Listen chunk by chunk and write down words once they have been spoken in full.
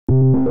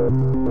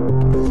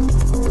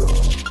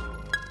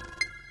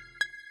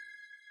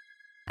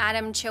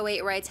Adam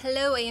Choate writes,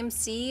 "Hello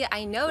AMC.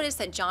 I noticed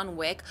that John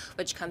Wick,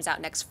 which comes out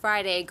next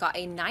Friday, got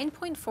a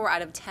 9.4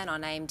 out of 10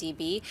 on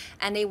IMDb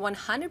and a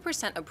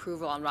 100%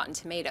 approval on Rotten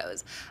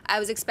Tomatoes. I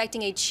was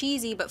expecting a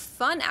cheesy but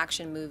fun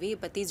action movie,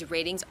 but these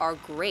ratings are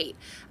great.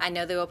 I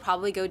know they will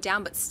probably go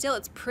down, but still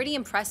it's pretty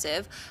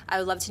impressive. I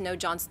would love to know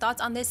John's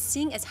thoughts on this,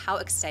 seeing as how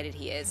excited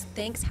he is.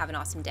 Thanks, have an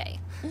awesome day."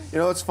 You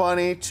know, it's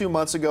funny, 2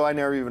 months ago I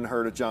never even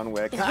heard of John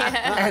Wick.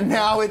 And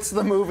now it's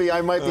the movie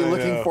I might be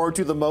looking forward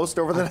to the most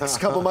over the next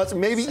couple months,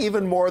 maybe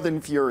even more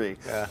than Fury.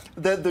 Yeah.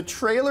 The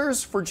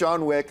trailers for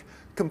John Wick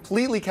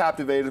completely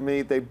captivated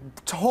me. They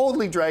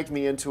totally dragged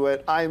me into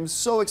it. I'm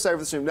so excited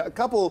for this movie. A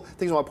couple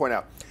things I want to point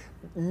out.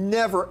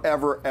 Never,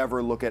 ever,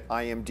 ever look at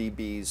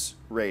IMDb's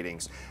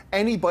ratings.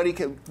 Anybody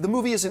can, the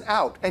movie isn't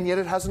out, and yet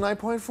it has a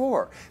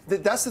 9.4.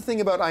 That's the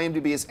thing about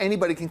IMDb, is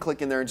anybody can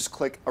click in there and just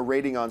click a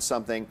rating on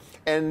something,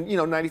 and you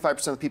know,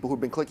 95% of the people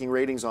who've been clicking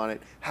ratings on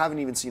it haven't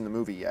even seen the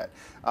movie yet.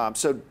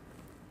 So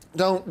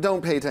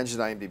don't pay attention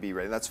to IMDb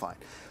rating, that's fine.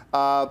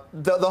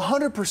 The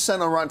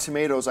 100% on Rotten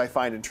Tomatoes I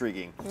find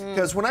intriguing,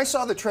 because when I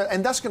saw the trailer,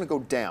 and that's going to go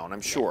down,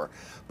 I'm sure,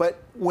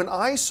 but when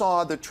I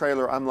saw the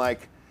trailer, I'm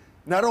like,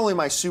 not only am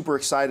I super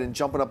excited and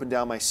jumping up and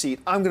down my seat,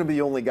 I'm going to be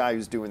the only guy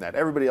who's doing that.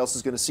 Everybody else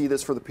is going to see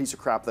this for the piece of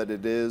crap that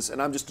it is,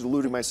 and I'm just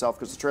deluding myself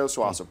because the trailer's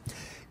so awesome.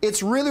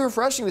 It's really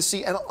refreshing to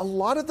see, and a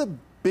lot of the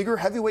bigger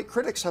heavyweight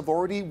critics have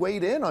already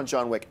weighed in on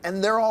John Wick,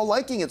 and they're all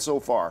liking it so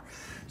far.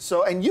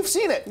 So, and you've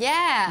seen it.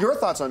 Yeah. Your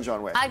thoughts on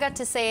John Wick? I got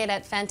to see it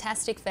at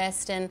Fantastic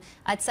Fest, and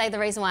I'd say the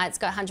reason why it's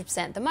got 100%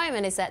 at the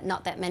moment is that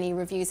not that many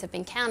reviews have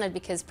been counted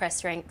because press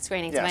screenings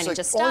have only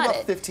just started. Only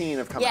about 15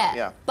 have come out,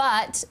 yeah.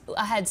 But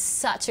I had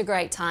such a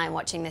great time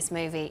watching this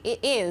movie. It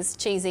is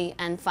cheesy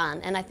and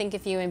fun, and I think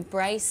if you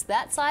embrace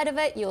that side of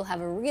it, you'll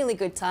have a really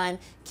good time.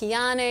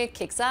 Keanu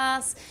kicks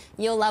ass.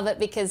 You'll love it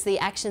because the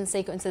action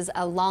sequences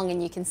are long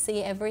and you can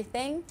see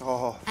everything.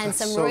 Oh, and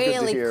some so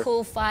really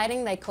cool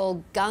fighting they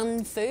call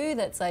gun fu.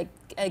 That's like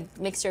a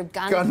mixture of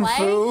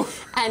gunplay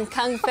and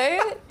kung fu.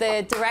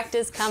 The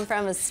directors come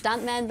from a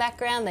stuntman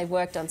background. They've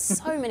worked on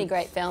so many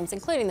great films,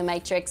 including The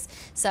Matrix.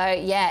 So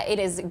yeah, it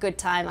is a good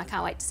time. I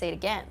can't wait to see it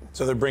again.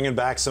 So they're bringing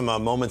back some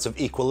moments of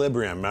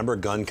equilibrium. Remember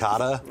gun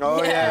kata?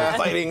 Oh yeah.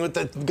 Fighting with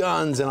the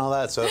guns and all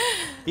that. So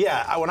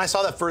yeah, when I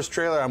saw that first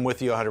trailer, I'm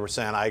with you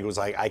 100%. I was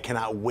like, I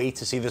cannot wait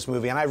to see this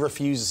movie, and I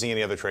refuse to see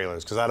any other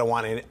trailers because I don't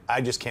want any.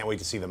 I just can't wait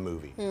to see the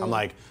movie. I'm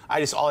like,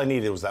 all I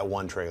needed was that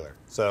one trailer.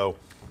 So.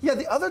 Yeah,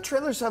 the other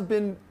trailers have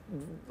been,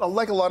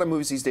 like a lot of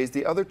movies these days,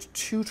 the other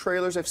 2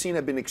 trailers I've seen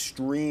have been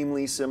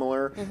extremely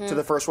similar to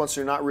the first one,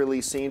 so you're not really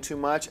seeing too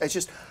much. It's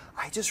just,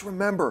 I just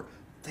remember,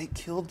 they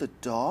killed the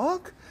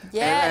dog?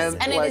 Yes,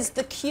 and like, it is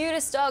the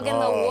cutest dog in the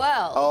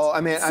world. Oh,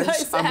 I mean,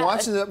 So I'm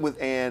watching it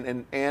with Anne,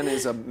 and Anne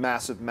is a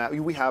massive,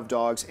 we have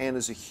dogs. Anne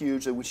is a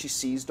huge, when she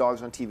sees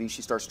dogs on TV,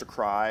 she starts to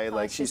cry. Oh,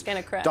 like she's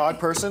gonna cry. Dog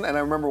person, and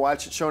I remember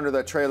showing her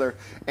that trailer,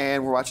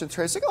 and we're watching the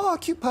trailer, it's like, oh,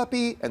 cute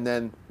puppy, and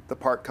then the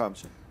part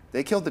comes.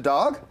 They killed the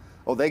dog?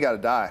 Oh, they gotta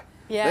die.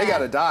 Yeah. They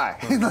gotta die.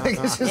 Like,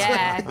 it's just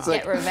get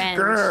like, revenge.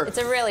 Grr. It's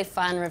a really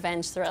fun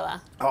revenge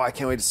thriller. Oh, I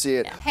can't wait to see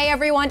it. Yeah. Hey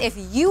everyone, if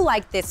you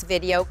liked this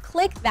video,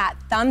 click that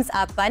thumbs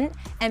up button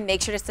and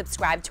make sure to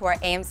subscribe to our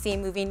AMC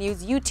Movie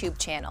News YouTube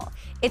channel.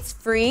 It's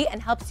free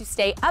and helps you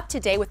stay up to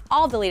date with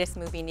all the latest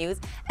movie news,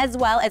 as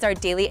well as our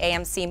daily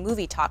AMC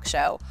movie talk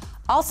show.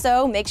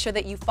 Also, make sure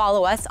that you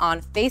follow us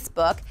on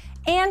Facebook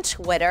and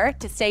Twitter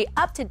to stay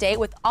up to date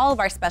with all of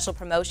our special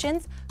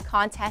promotions,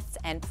 contests,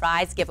 and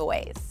prize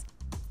giveaways.